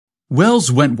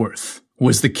Wells Wentworth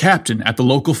was the captain at the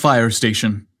local fire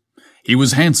station. He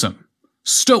was handsome,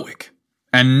 stoic,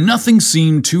 and nothing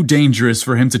seemed too dangerous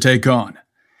for him to take on.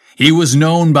 He was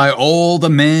known by all the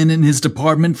men in his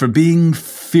department for being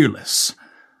fearless.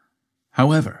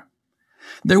 However,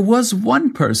 there was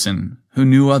one person who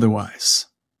knew otherwise.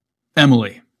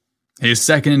 Emily, his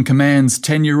second-in-command's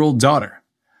 10-year-old daughter.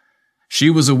 She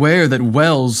was aware that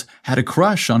Wells had a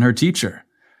crush on her teacher,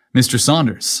 Mr.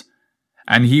 Saunders,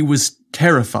 and he was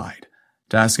terrified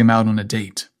to ask him out on a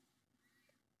date.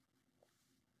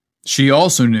 She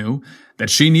also knew that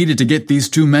she needed to get these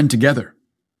two men together.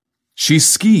 She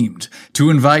schemed to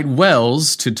invite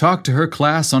Wells to talk to her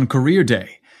class on career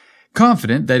day,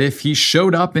 confident that if he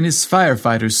showed up in his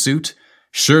firefighter's suit,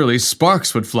 surely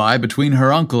sparks would fly between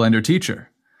her uncle and her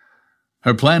teacher.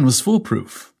 Her plan was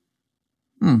foolproof.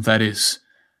 That is,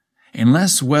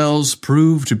 unless Wells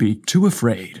proved to be too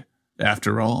afraid,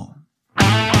 after all.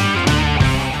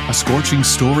 A scorching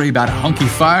story about a hunky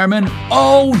fireman?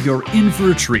 Oh, you're in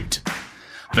for a treat.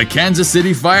 The Kansas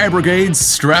City Fire Brigade's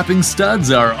strapping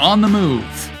studs are on the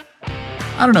move.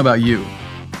 I don't know about you,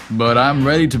 but I'm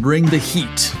ready to bring the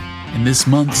heat in this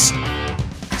month's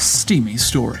steamy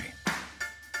story.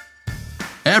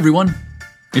 Hey everyone,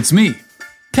 it's me,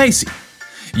 Casey,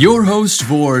 your host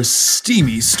for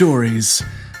Steamy Stories,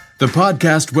 the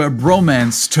podcast where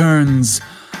bromance turns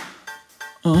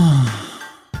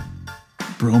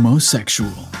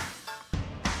bromosexual.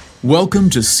 Welcome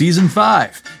to Season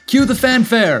 5. Cue the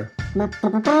fanfare.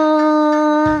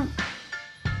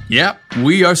 Yep,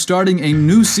 we are starting a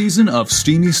new season of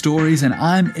Steamy Stories, and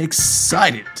I'm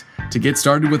excited to get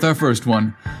started with our first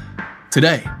one.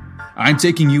 Today, I'm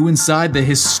taking you inside the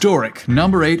historic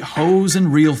No. 8 Hose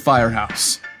and Reel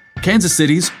Firehouse, Kansas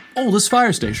City's oldest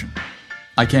fire station.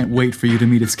 I can't wait for you to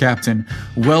meet its captain,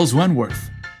 Wells Wentworth.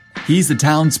 He's the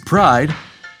town's pride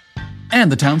and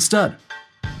the town stud.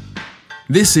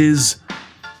 This is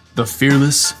the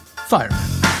Fearless Fireman.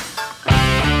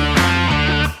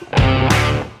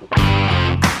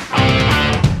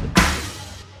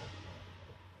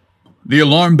 The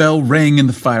alarm bell rang in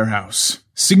the firehouse,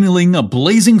 signaling a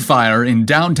blazing fire in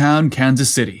downtown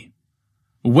Kansas City.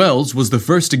 Wells was the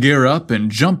first to gear up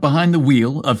and jump behind the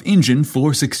wheel of Engine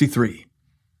 463.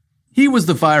 He was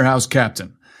the firehouse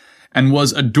captain and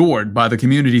was adored by the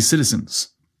community citizens.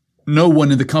 No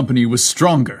one in the company was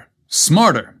stronger,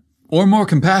 smarter, or more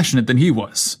compassionate than he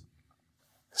was.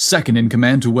 Second in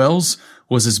command to Wells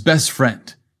was his best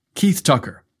friend, Keith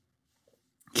Tucker.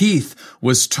 Keith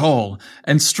was tall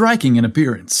and striking in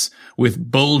appearance,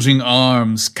 with bulging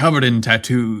arms covered in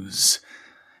tattoos.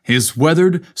 His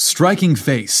weathered, striking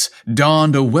face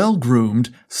donned a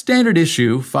well-groomed,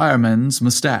 standard-issue fireman's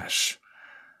mustache.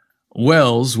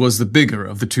 Wells was the bigger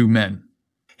of the two men.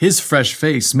 His fresh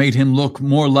face made him look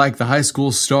more like the high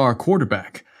school star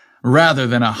quarterback, rather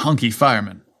than a hunky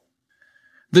fireman.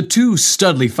 The two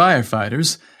studly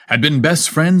firefighters had been best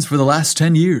friends for the last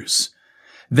 10 years.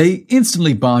 They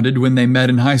instantly bonded when they met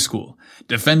in high school,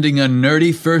 defending a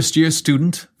nerdy first-year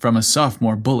student from a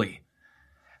sophomore bully.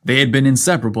 They had been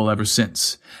inseparable ever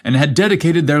since, and had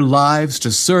dedicated their lives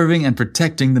to serving and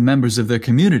protecting the members of their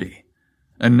community.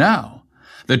 And now,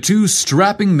 the two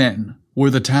strapping men were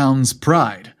the town's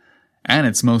pride, and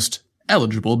its most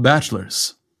eligible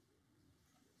bachelors.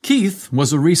 Keith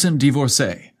was a recent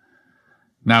divorcee.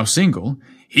 Now single,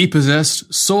 he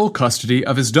possessed sole custody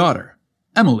of his daughter,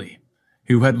 Emily,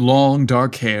 who had long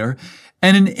dark hair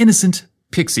and an innocent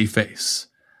pixie face.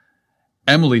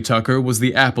 Emily Tucker was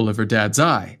the apple of her dad's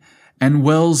eye, and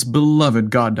Wells' beloved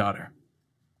goddaughter.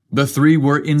 The three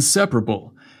were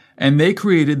inseparable, and they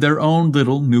created their own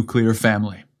little nuclear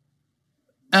family.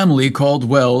 Emily called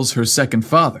Wells her second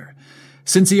father,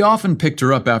 since he often picked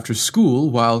her up after school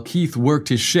while Keith worked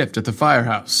his shift at the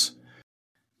firehouse.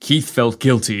 Keith felt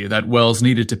guilty that Wells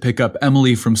needed to pick up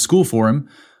Emily from school for him,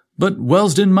 but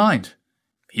Wells didn't mind.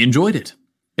 He enjoyed it,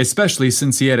 especially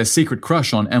since he had a secret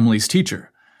crush on Emily's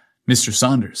teacher, Mr.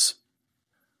 Saunders.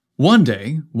 One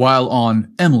day, while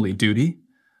on Emily duty,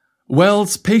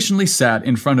 Wells patiently sat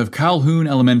in front of Calhoun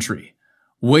Elementary,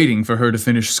 waiting for her to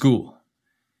finish school.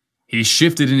 He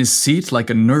shifted in his seat like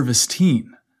a nervous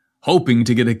teen, hoping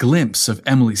to get a glimpse of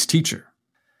Emily's teacher.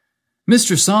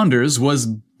 Mr. Saunders was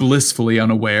blissfully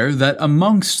unaware that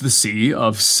amongst the sea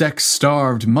of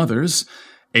sex-starved mothers,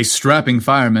 a strapping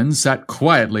fireman sat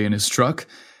quietly in his truck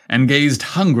and gazed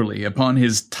hungrily upon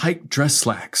his tight dress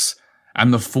slacks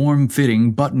and the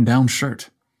form-fitting button-down shirt.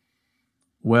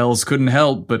 Wells couldn't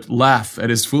help but laugh at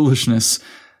his foolishness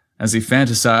as he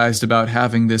fantasized about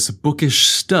having this bookish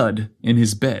stud in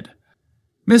his bed.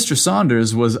 Mr.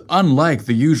 Saunders was unlike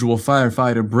the usual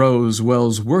firefighter bros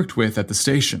Wells worked with at the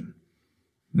station.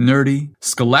 Nerdy,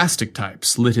 scholastic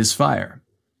types lit his fire.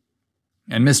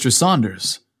 And Mr.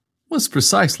 Saunders was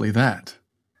precisely that.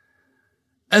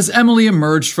 As Emily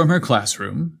emerged from her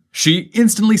classroom, she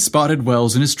instantly spotted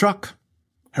Wells in his truck.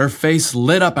 Her face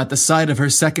lit up at the sight of her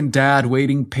second dad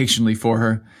waiting patiently for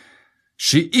her.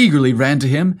 She eagerly ran to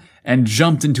him and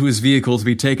jumped into his vehicle to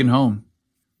be taken home.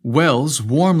 Wells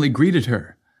warmly greeted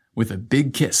her with a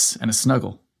big kiss and a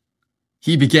snuggle.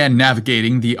 He began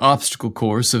navigating the obstacle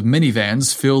course of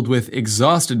minivans filled with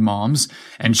exhausted moms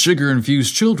and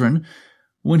sugar-infused children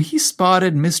when he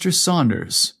spotted Mr.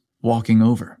 Saunders walking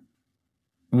over.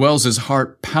 Wells's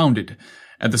heart pounded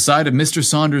at the sight of Mr.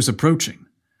 Saunders approaching.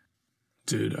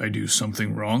 Did I do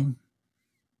something wrong?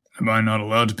 Am I not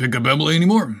allowed to pick up Emily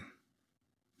anymore?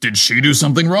 Did she do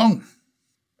something wrong?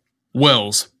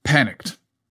 Wells panicked.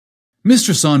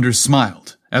 Mr. Saunders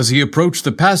smiled as he approached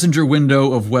the passenger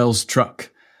window of Wells'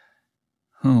 truck.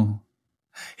 Oh,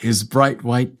 his bright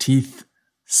white teeth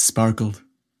sparkled.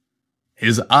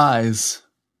 His eyes,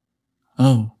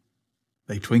 oh,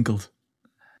 they twinkled.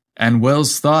 And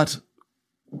Wells thought,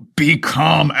 be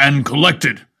calm and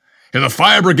collected. Is the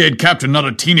fire brigade captain not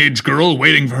a teenage girl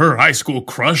waiting for her high school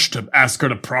crush to ask her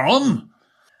to prom?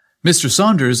 Mr.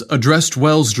 Saunders addressed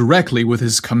Wells directly with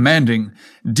his commanding,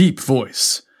 deep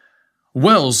voice.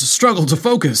 Wells struggled to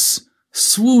focus,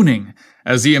 swooning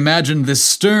as he imagined this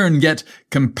stern yet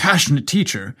compassionate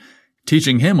teacher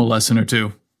teaching him a lesson or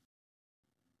two.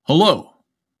 Hello,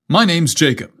 my name's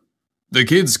Jacob. The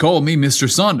kids call me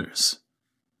Mr. Saunders.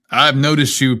 I've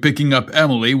noticed you picking up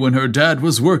Emily when her dad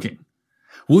was working.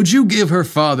 Would you give her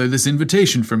father this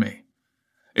invitation for me?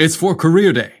 It's for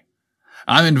Career Day.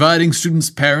 I'm inviting students'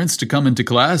 parents to come into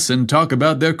class and talk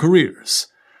about their careers.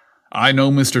 I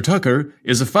know Mr. Tucker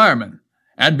is a fireman.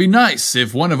 It'd be nice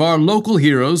if one of our local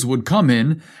heroes would come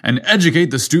in and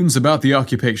educate the students about the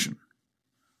occupation.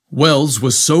 Wells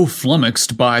was so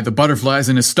flummoxed by the butterflies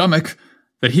in his stomach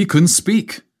that he couldn't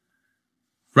speak.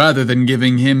 Rather than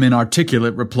giving him an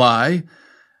articulate reply,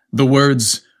 the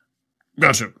words,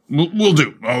 "Gotcha, we'll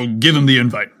do, I'll give him the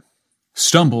invite,"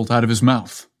 stumbled out of his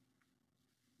mouth.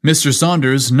 Mr.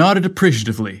 Saunders nodded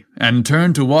appreciatively and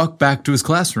turned to walk back to his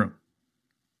classroom.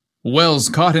 Wells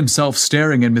caught himself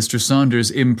staring at Mr. Saunders'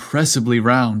 impressively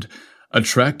round,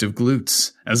 attractive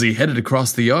glutes as he headed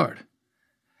across the yard.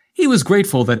 He was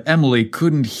grateful that Emily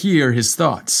couldn't hear his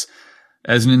thoughts,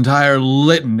 as an entire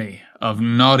litany of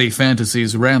naughty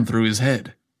fantasies ran through his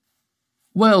head.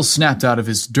 Wells snapped out of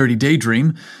his dirty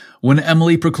daydream when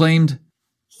Emily proclaimed,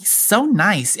 "He's so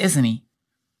nice, isn't he?"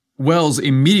 Wells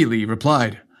immediately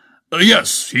replied,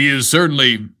 "Yes, he is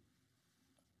certainly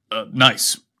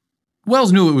nice."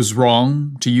 Wells knew it was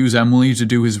wrong to use Emily to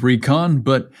do his recon,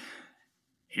 but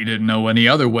he didn't know any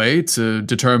other way to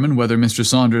determine whether Mr.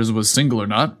 Saunders was single or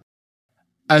not.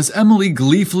 As Emily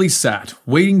gleefully sat,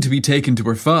 waiting to be taken to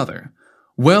her father,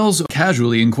 Wells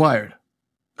casually inquired,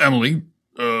 Emily,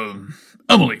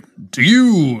 do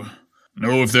you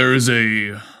know if there is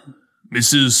a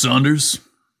Mrs. Saunders?"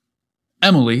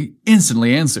 Emily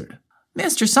instantly answered,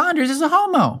 "Mr. Saunders is a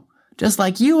homo, just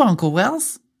like you, Uncle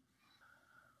Wells."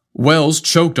 Wells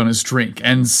choked on his drink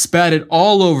and spat it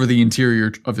all over the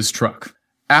interior of his truck.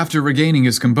 After regaining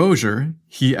his composure,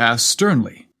 he asked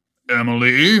sternly,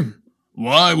 "Emily,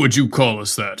 why would you call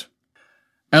us that?"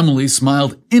 Emily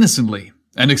smiled innocently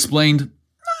and explained,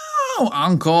 "Oh,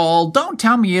 Uncle, don't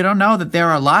tell me you don't know that there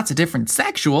are lots of different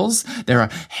sexuals. There are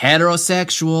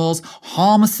heterosexuals,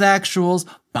 homosexuals,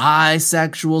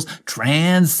 bisexuals,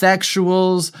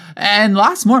 transsexuals, and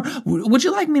lots more. Would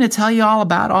you like me to tell you all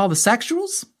about all the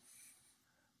sexuals?"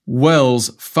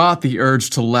 Wells fought the urge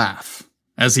to laugh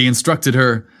as he instructed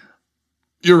her,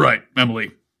 "You're right,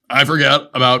 Emily. I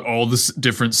forgot about all the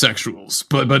different sexuals,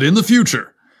 but in the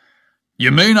future,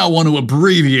 you may not want to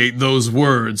abbreviate those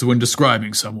words when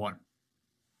describing someone."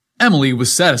 Emily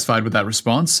was satisfied with that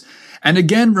response and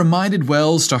again reminded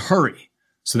Wells to hurry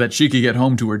so that she could get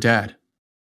home to her dad.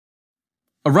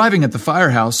 Arriving at the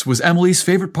firehouse was Emily's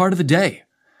favorite part of the day.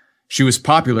 She was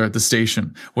popular at the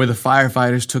station, where the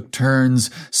firefighters took turns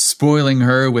spoiling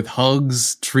her with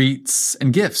hugs, treats,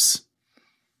 and gifts.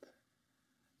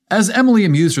 As Emily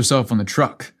amused herself on the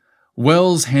truck,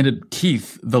 Wells handed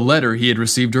Keith the letter he had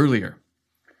received earlier.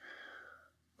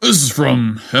 "This is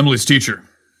from Emily's teacher.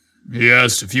 He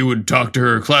asked if you would talk to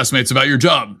her classmates about your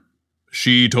job.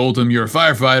 She told him you're a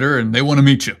firefighter and they want to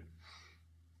meet you."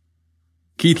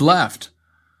 Keith laughed.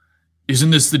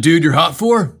 "Isn't this the dude you're hot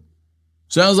for?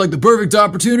 Sounds like the perfect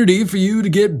opportunity for you to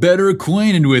get better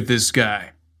acquainted with this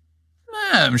guy."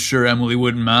 I'm sure Emily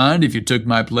wouldn't mind if you took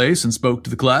my place and spoke to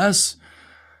the class.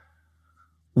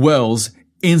 Wells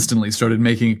instantly started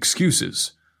making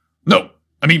excuses. No,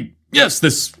 I mean, yes,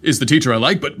 this is the teacher I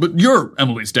like, but you're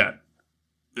Emily's dad.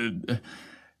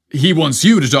 He wants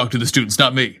you to talk to the students,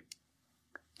 not me.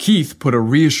 Keith put a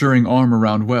reassuring arm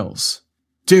around Wells.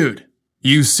 Dude,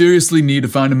 you seriously need to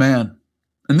find a man.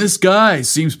 And this guy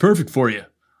seems perfect for you.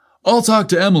 I'll talk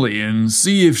to Emily and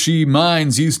see if she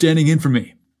minds you standing in for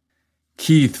me.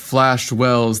 Keith flashed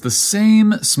Wells the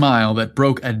same smile that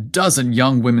broke a dozen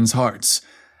young women's hearts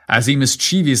as he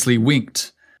mischievously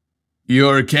winked.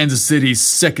 You're Kansas City's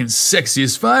second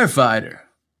sexiest firefighter.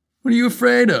 What are you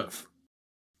afraid of?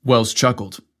 Wells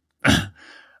chuckled.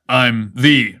 I'm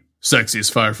the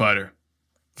sexiest firefighter.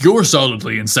 You're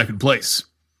solidly in second place.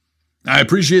 I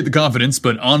appreciate the confidence,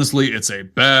 but honestly, it's a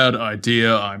bad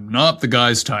idea. I'm not the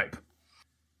guy's type.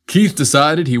 Keith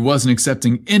decided he wasn't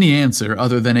accepting any answer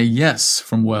other than a yes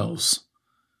from Wells.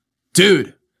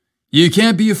 Dude, you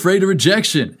can't be afraid of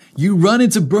rejection. You run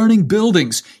into burning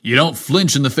buildings. You don't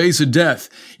flinch in the face of death.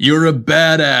 You're a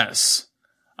badass.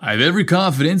 I have every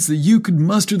confidence that you could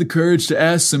muster the courage to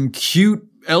ask some cute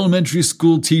elementary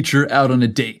school teacher out on a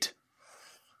date.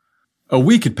 A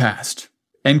week had passed,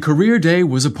 and career day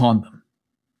was upon them.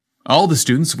 All the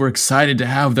students were excited to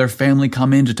have their family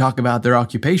come in to talk about their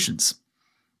occupations.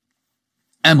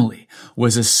 Emily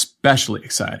was especially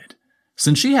excited,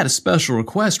 since she had a special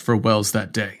request for Wells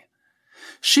that day.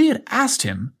 She had asked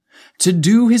him to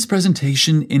do his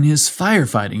presentation in his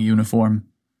firefighting uniform.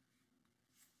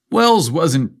 Wells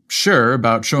wasn't sure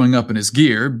about showing up in his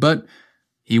gear, but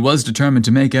he was determined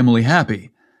to make Emily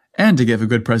happy and to give a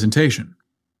good presentation.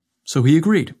 So he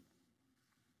agreed.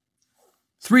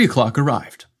 3 o'clock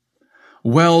arrived.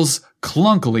 Wells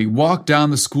clunkily walked down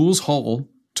the school's hall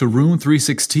to room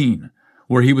 316,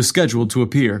 where he was scheduled to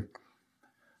appear.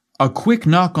 A quick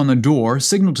knock on the door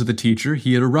signaled to the teacher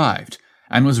he had arrived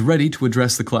and was ready to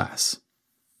address the class.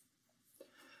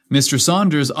 Mr.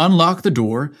 Saunders unlocked the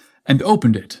door and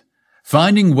opened it,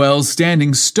 finding Wells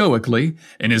standing stoically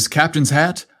in his captain's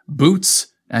hat, boots,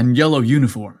 and yellow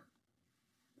uniform.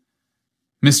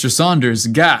 Mr. Saunders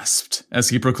gasped as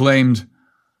he proclaimed,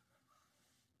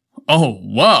 "Oh,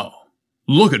 wow,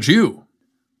 look at you."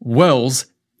 Wells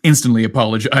instantly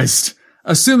apologized,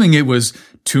 assuming it was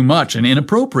too much and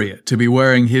inappropriate to be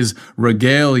wearing his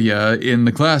regalia in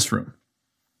the classroom.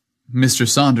 Mr.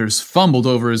 Saunders fumbled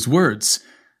over his words,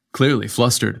 clearly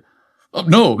flustered. "Oh,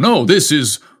 no, this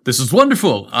is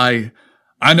wonderful. I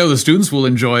know the students will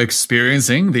enjoy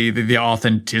experiencing the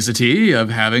authenticity of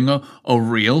having a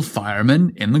real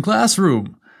fireman in the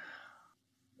classroom."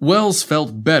 Wells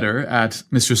felt better at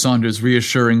Mr. Saunders'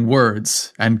 reassuring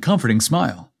words and comforting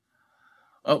smile.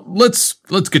 Let's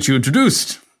get you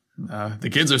introduced. The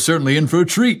kids are certainly in for a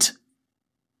treat."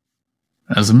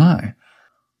 "As am I."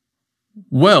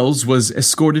 Wells was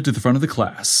escorted to the front of the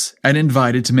class and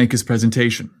invited to make his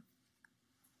presentation.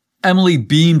 Emily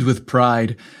beamed with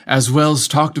pride as Wells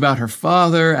talked about her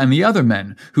father and the other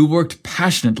men who worked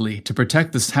passionately to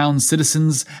protect the town's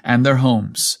citizens and their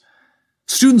homes.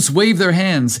 Students waved their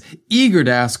hands, eager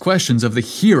to ask questions of the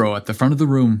hero at the front of the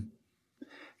room.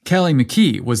 Kelly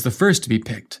McKee was the first to be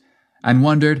picked and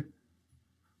wondered,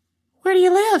 "Where do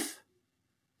you live?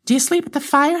 Do you sleep at the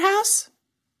firehouse?"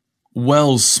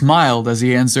 Wells smiled as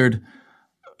he answered,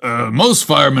 Most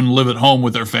firemen live at home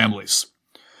with their families.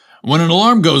 When an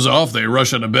alarm goes off, they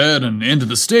rush out of bed and into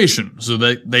the station so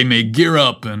that they may gear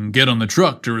up and get on the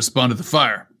truck to respond to the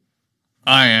fire.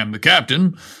 I am the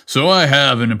captain, so I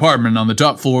have an apartment on the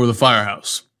top floor of the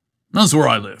firehouse. That's where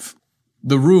I live."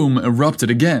 The room erupted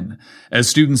again as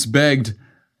students begged,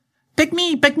 "Pick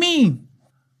me, pick me!"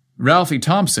 Ralphie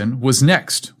Thompson was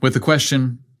next with the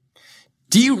question,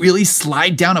 "Do you really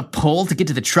slide down a pole to get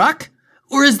to the truck?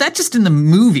 Or is that just in the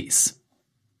movies?"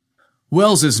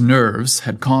 Wells's nerves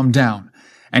had calmed down,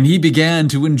 and he began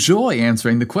to enjoy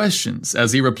answering the questions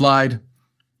as he replied,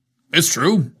 "It's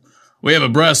true. We have a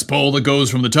brass pole that goes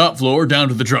from the top floor down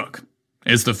to the truck.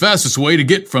 It's the fastest way to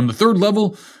get from the third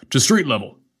level to street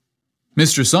level."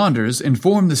 Mr. Saunders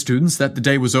informed the students that the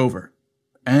day was over,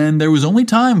 and there was only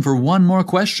time for one more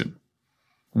question.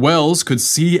 Wells could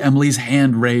see Emily's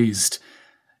hand raised.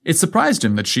 It surprised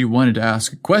him that she wanted to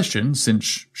ask a question,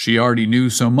 since she already knew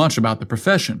so much about the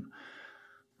profession.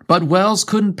 But Wells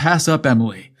couldn't pass up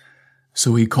Emily,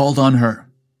 so he called on her.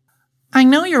 "I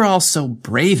know you're all so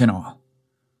brave and all,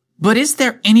 but is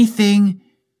there anything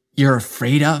you're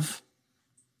afraid of?"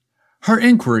 Her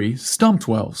inquiry stumped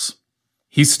Wells.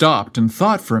 He stopped and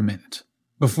thought for a minute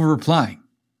before replying.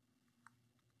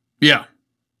 "Yeah,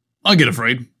 I get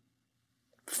afraid.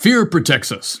 Fear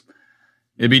protects us.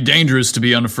 It'd be dangerous to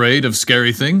be unafraid of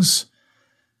scary things.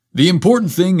 The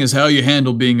important thing is how you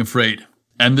handle being afraid,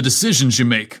 and the decisions you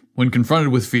make when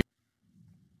confronted with fear.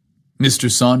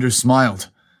 Mr. Saunders smiled.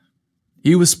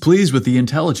 He was pleased with the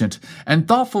intelligent and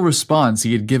thoughtful response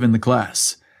he had given the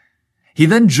class. He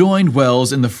then joined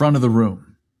Wells in the front of the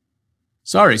room.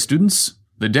 Sorry, students,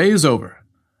 the day is over.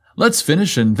 Let's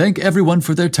finish and thank everyone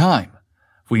for their time.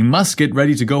 We must get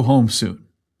ready to go home soon.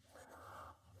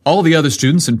 All the other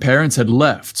students and parents had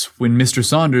left when Mr.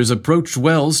 Saunders approached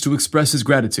Wells to express his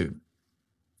gratitude.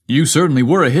 You certainly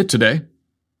were a hit today.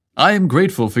 I am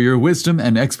grateful for your wisdom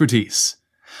and expertise.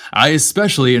 I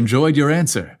especially enjoyed your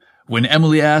answer when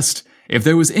Emily asked if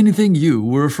there was anything you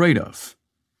were afraid of.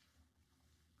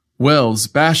 Wells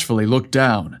bashfully looked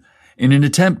down in an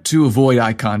attempt to avoid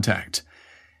eye contact.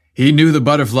 He knew the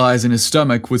butterflies in his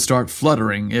stomach would start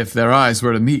fluttering if their eyes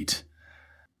were to meet.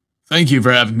 Thank you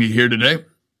for having me here today.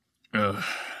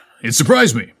 It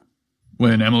surprised me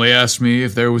when Emily asked me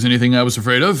if there was anything I was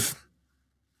afraid of.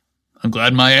 I'm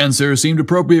glad my answer seemed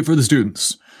appropriate for the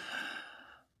students,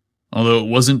 although it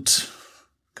wasn't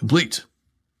complete.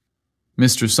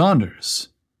 Mr. Saunders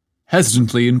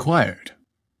hesitantly inquired,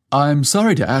 I'm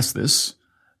sorry to ask this,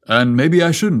 and maybe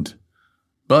I shouldn't,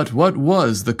 but what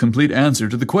was the complete answer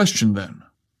to the question then?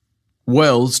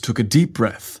 Wells took a deep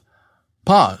breath,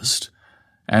 paused,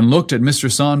 and looked at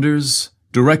Mr. Saunders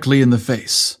directly in the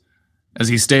face, as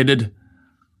he stated,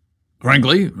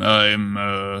 Frankly, I am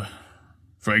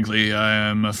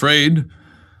afraid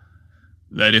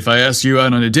that if I ask you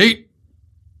out on a date,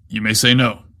 you may say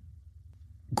no.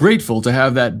 Grateful to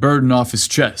have that burden off his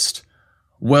chest,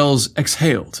 Wells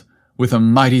exhaled with a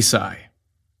mighty sigh.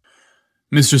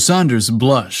 Mr. Saunders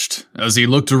blushed as he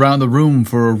looked around the room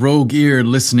for a rogue ear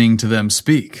listening to them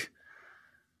speak.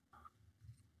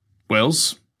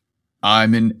 Wells,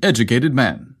 I'm an educated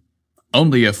man.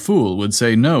 Only a fool would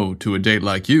say no to a date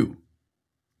like you.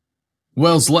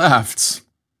 Wells laughed,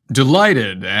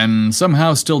 delighted and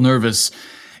somehow still nervous.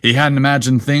 He hadn't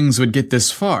imagined things would get this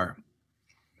far.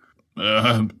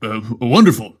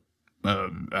 Wonderful.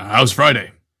 How's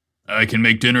Friday? I can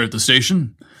make dinner at the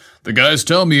station. The guys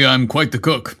tell me I'm quite the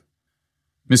cook.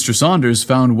 Mr. Saunders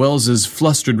found Wells's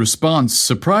flustered response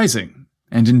surprising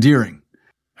and endearing.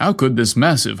 How could this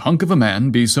massive hunk of a man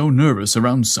be so nervous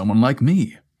around someone like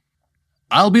me?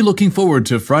 I'll be looking forward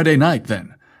to Friday night,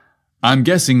 then. I'm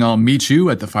guessing I'll meet you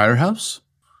at the firehouse?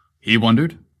 He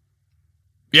wondered.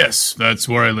 Yes, that's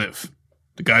where I live.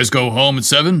 The guys go home at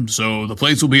 7, so the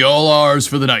place will be all ours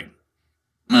for the night.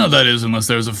 Well, that is, unless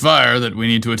there's a fire that we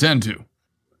need to attend to.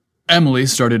 Emily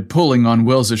started pulling on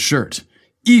Wells's shirt,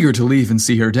 eager to leave and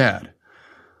see her dad.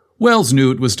 Wells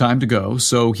knew it was time to go,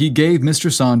 so he gave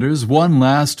Mr. Saunders one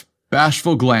last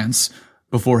bashful glance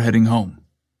before heading home.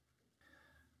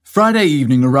 Friday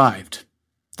evening arrived.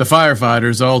 The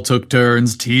firefighters all took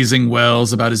turns teasing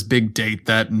Wells about his big date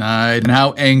that night and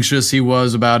how anxious he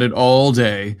was about it all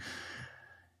day.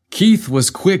 Keith was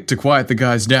quick to quiet the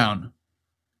guys down.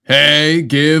 Hey,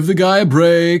 give the guy a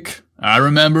break. I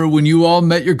remember when you all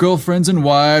met your girlfriends and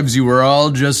wives, you were all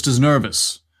just as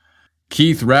nervous.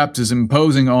 Keith wrapped his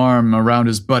imposing arm around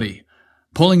his buddy,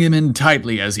 pulling him in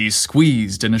tightly as he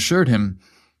squeezed and assured him,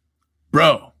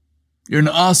 Bro, you're an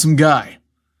awesome guy.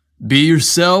 Be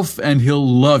yourself and he'll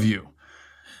love you.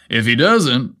 If he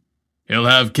doesn't, he'll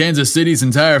have Kansas City's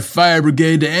entire fire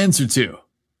brigade to answer to.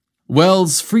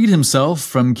 Wells freed himself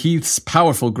from Keith's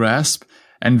powerful grasp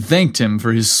and thanked him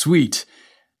for his sweet,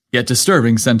 yet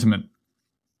disturbing sentiment.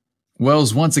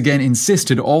 Wells once again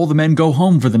insisted all the men go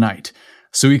home for the night,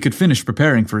 so he could finish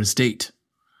preparing for his date.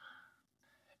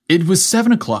 It was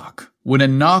 7 o'clock when a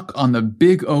knock on the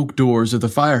big oak doors of the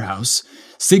firehouse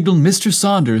signaled Mr.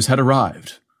 Saunders had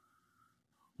arrived.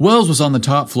 Wells was on the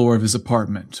top floor of his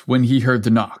apartment when he heard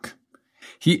the knock.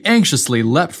 He anxiously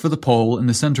leapt for the pole in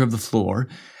the center of the floor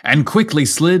and quickly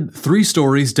slid 3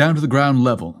 stories down to the ground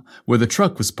level where the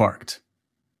truck was parked.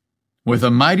 With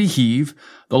a mighty heave,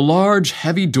 the large,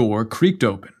 heavy door creaked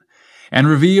open and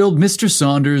revealed Mr.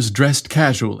 Saunders dressed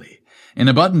casually in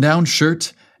a button-down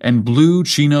shirt and blue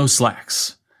chino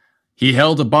slacks. He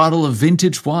held a bottle of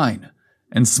vintage wine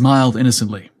and smiled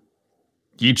innocently.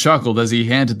 He chuckled as he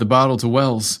handed the bottle to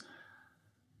Wells.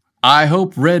 I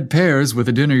hope red pairs with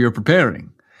the dinner you're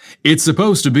preparing. It's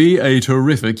supposed to be a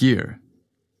terrific year.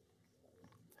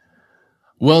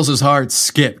 Wells's heart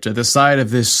skipped at the sight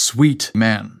of this sweet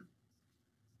man.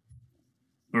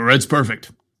 Red's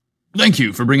perfect. Thank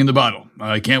you for bringing the bottle.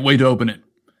 I can't wait to open it.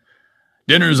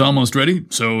 Dinner's almost ready,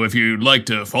 so if you'd like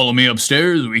to follow me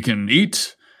upstairs, we can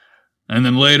eat, and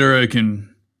then later I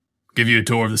can give you a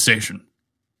tour of the station.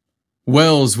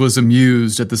 Wells was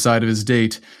amused at the sight of his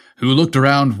date, who looked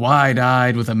around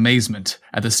wide-eyed with amazement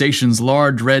at the station's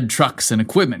large red trucks and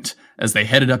equipment as they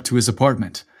headed up to his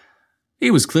apartment.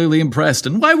 He was clearly impressed,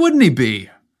 and why wouldn't he be?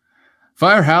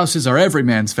 Firehouses are every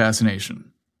man's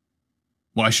fascination.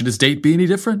 Why should his date be any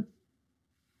different?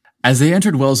 As they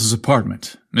entered Wells's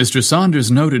apartment, Mr. Saunders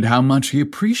noted how much he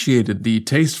appreciated the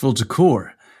tasteful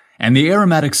decor and the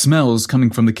aromatic smells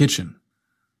coming from the kitchen.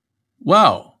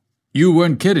 Wow, you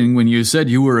weren't kidding when you said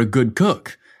you were a good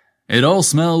cook. It all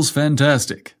smells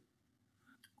fantastic.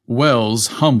 Wells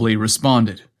humbly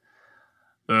responded.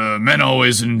 Men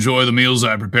always enjoy the meals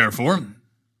I prepare for them.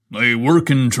 They work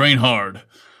and train hard.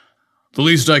 The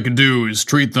least I could do is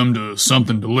treat them to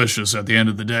something delicious at the end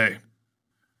of the day.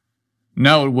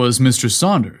 Now it was Mr.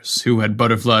 Saunders who had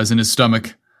butterflies in his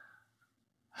stomach.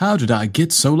 How did I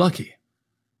get so lucky?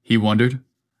 He wondered.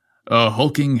 A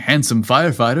hulking, handsome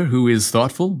firefighter who is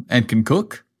thoughtful and can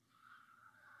cook?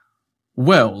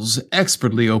 Wells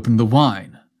expertly opened the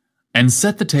wine and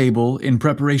set the table in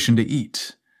preparation to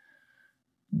eat.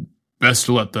 Best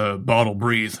to let the bottle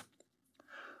breathe.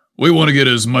 We want to get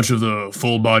as much of the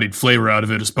full-bodied flavor out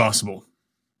of it as possible.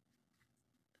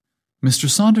 Mr.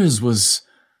 Saunders was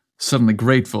suddenly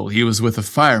grateful he was with a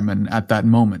fireman at that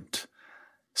moment,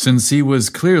 since he was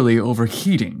clearly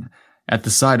overheating at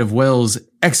the sight of Wells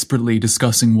expertly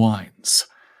discussing wines.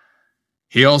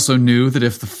 He also knew that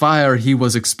if the fire he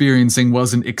was experiencing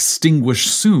wasn't extinguished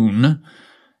soon,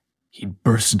 he'd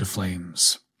burst into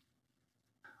flames.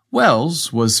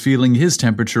 Wells was feeling his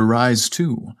temperature rise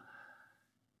too.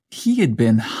 He had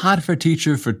been hot for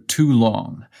teacher for too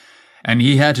long, and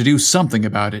he had to do something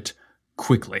about it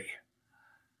quickly.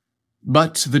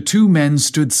 But the two men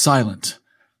stood silent,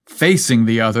 facing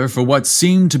the other for what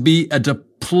seemed to be a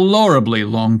deplorably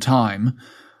long time,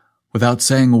 without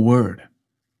saying a word.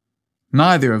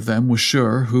 Neither of them was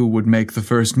sure who would make the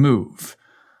first move.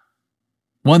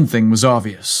 One thing was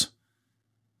obvious.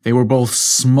 They were both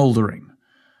smoldering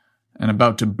and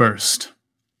about to burst.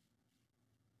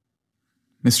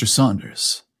 Mr.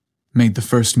 Saunders made the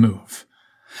first move,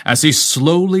 as he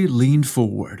slowly leaned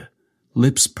forward,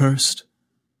 lips pursed,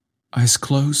 eyes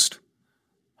closed,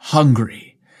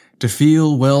 hungry to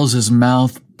feel Wells's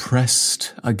mouth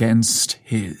pressed against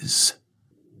his.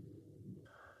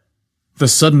 The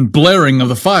sudden blaring of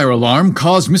the fire alarm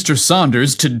caused Mr.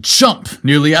 Saunders to jump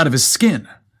nearly out of his skin.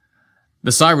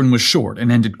 The siren was short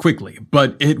and ended quickly,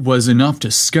 but it was enough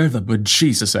to scare the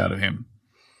bejesus out of him.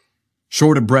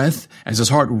 Short of breath, as his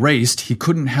heart raced, he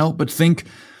couldn't help but think,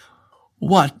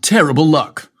 what terrible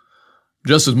luck!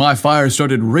 Just as my fire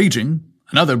started raging,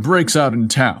 another breaks out in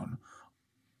town.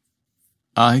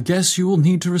 I guess you will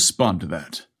need to respond to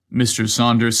that, Mr.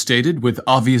 Saunders stated with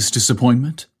obvious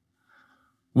disappointment.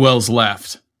 Wells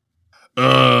laughed.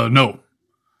 No.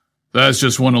 That's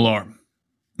just one alarm.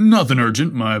 Nothing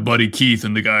urgent. My buddy Keith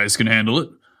and the guys can handle it.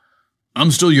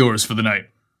 I'm still yours for the night.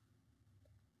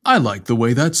 I like the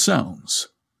way that sounds,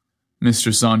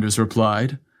 Mr. Saunders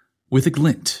replied, with a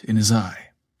glint in his eye.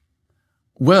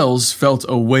 Wells felt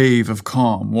a wave of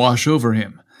calm wash over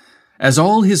him, as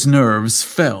all his nerves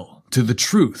fell to the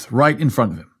truth right in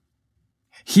front of him.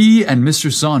 He and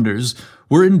Mr. Saunders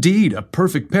were indeed a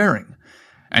perfect pairing,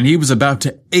 and he was about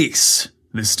to ace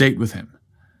this date with him.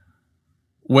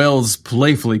 Wells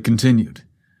playfully continued.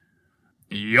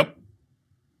 Yep.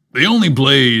 The only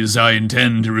blaze I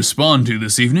intend to respond to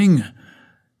this evening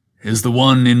is the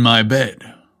one in my bed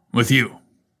with you.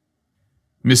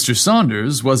 Mr.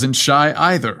 Saunders wasn't shy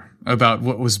either about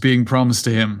what was being promised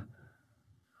to him.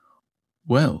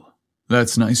 Well,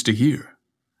 that's nice to hear.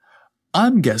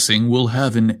 I'm guessing we'll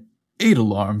have an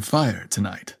 8-alarm fire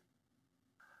tonight.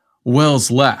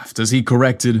 Wells laughed as he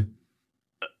corrected,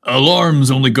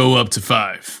 Alarms only go up to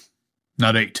 5,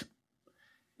 not 8.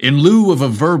 In lieu of a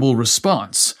verbal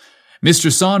response,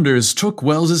 Mr. Saunders took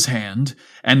Wells's hand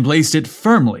and placed it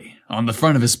firmly on the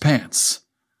front of his pants.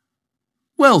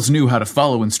 Wells knew how to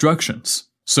follow instructions,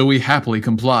 so he happily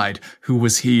complied. Who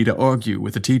was he to argue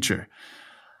with a teacher?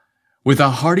 With a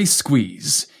hearty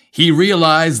squeeze, he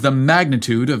realized the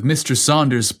magnitude of Mr.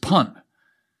 Saunders' pun.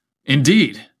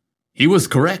 Indeed, he was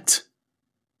correct.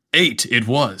 8 it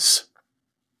was.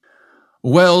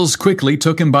 Wells quickly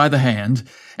took him by the hand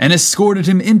and escorted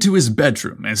him into his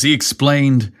bedroom as he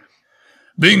explained,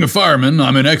 Being a fireman,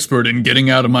 I'm an expert in getting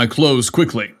out of my clothes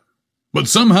quickly. But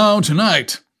somehow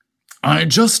tonight, I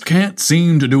just can't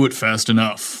seem to do it fast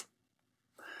enough.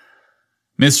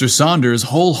 Mr. Saunders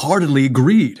wholeheartedly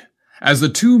agreed, as the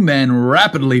two men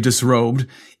rapidly disrobed,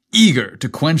 eager to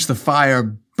quench the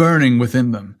fire burning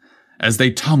within them as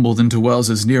they tumbled into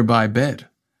Wells's nearby bed.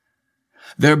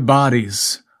 Their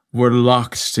bodies were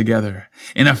locked together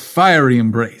in a fiery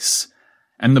embrace,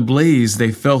 and the blaze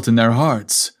they felt in their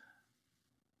hearts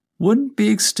wouldn't be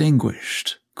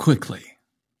extinguished quickly.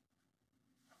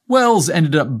 Wells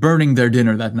ended up burning their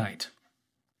dinner that night,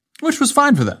 which was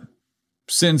fine for them,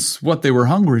 since what they were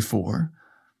hungry for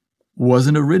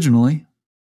wasn't originally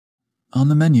on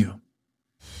the menu.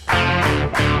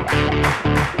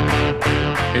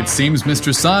 It seems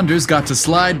Mr. Saunders got to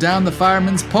slide down the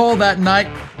fireman's pole that night.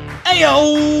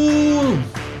 Ayo!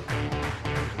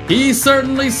 He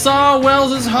certainly saw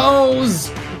Wells's hose.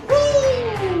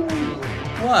 Woo!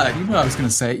 What? You knew I was going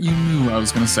to say it. You knew I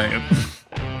was going to say it.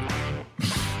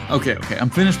 Okay, I'm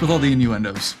finished with all the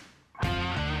innuendos.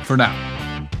 For now.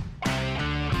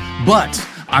 But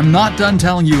I'm not done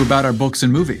telling you about our books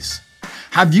and movies.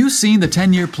 Have you seen the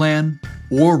 10-Year Plan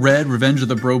or read Revenge of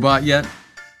the Brobot yet?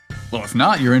 Well, if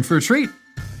not, you're in for a treat.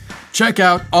 Check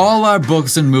out all our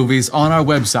books and movies on our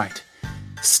website,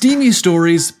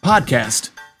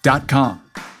 SteamyStoriesPodcast.com.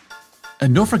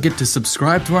 And don't forget to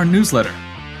subscribe to our newsletter.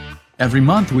 Every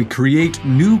month we create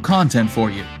new content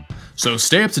for you, so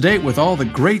stay up to date with all the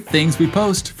great things we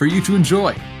post for you to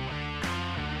enjoy.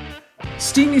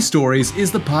 Steamy Stories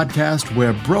is the podcast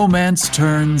where bromance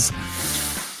turns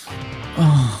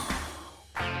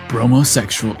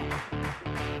bromosexual.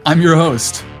 I'm your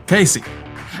host, Casey,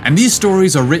 and these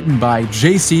stories are written by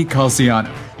J.C.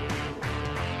 Calciano.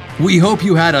 We hope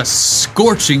you had a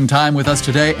scorching time with us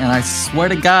today, and I swear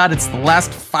to God, it's the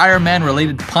last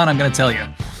fireman-related pun I'm going to tell you.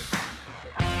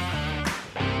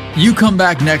 You come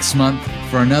back next month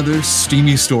for another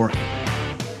steamy story.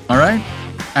 All right?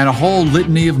 And a whole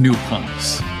litany of new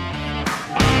puns.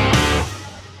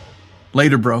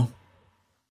 Later, bro.